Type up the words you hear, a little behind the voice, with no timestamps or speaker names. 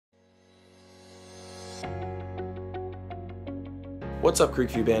What's up,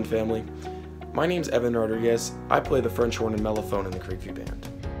 Creekview Band family? My name's Evan Rodriguez. I play the French horn and mellophone in the Creekview Band.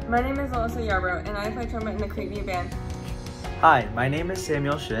 My name is Alyssa Yarbrough, and I play trumpet in the Creekview Band. Hi, my name is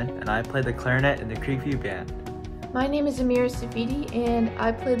Samuel Shin, and I play the clarinet in the Creekview Band. My name is Amira Safidi, and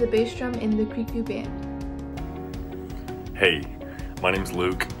I play the bass drum in the Creekview Band. Hey, my name's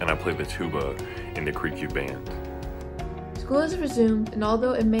Luke, and I play the tuba in the Creekview Band. School has resumed, and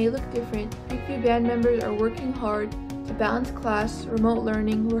although it may look different, Creekview Band members are working hard to balance class, remote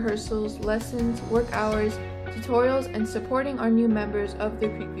learning, rehearsals, lessons, work hours, tutorials, and supporting our new members of the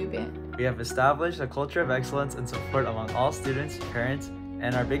Creekview Band. We have established a culture of excellence and support among all students, parents,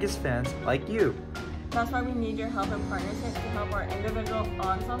 and our biggest fans, like you. That's why we need your help and partnerships to help our individual,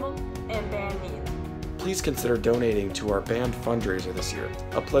 ensemble, and band needs. Please consider donating to our band fundraiser this year.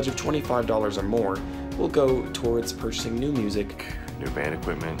 A pledge of $25 or more will go towards purchasing new music, New band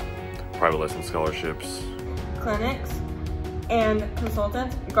equipment, private lesson scholarships, Clinics and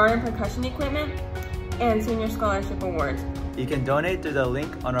consultants, garden percussion equipment, and senior scholarship awards. You can donate through the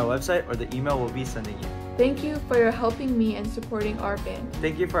link on our website or the email we'll be sending you. Thank you for your helping me and supporting our band.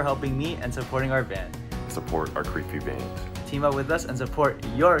 Thank you for helping me and supporting our band. support our Creekview Band. Team up with us and support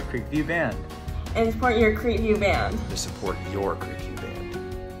your Creekview Band. And support your Creekview Band. to support your Creekview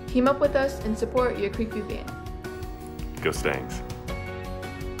Band. Team up with us and support your Creekview Band. Go Stangs.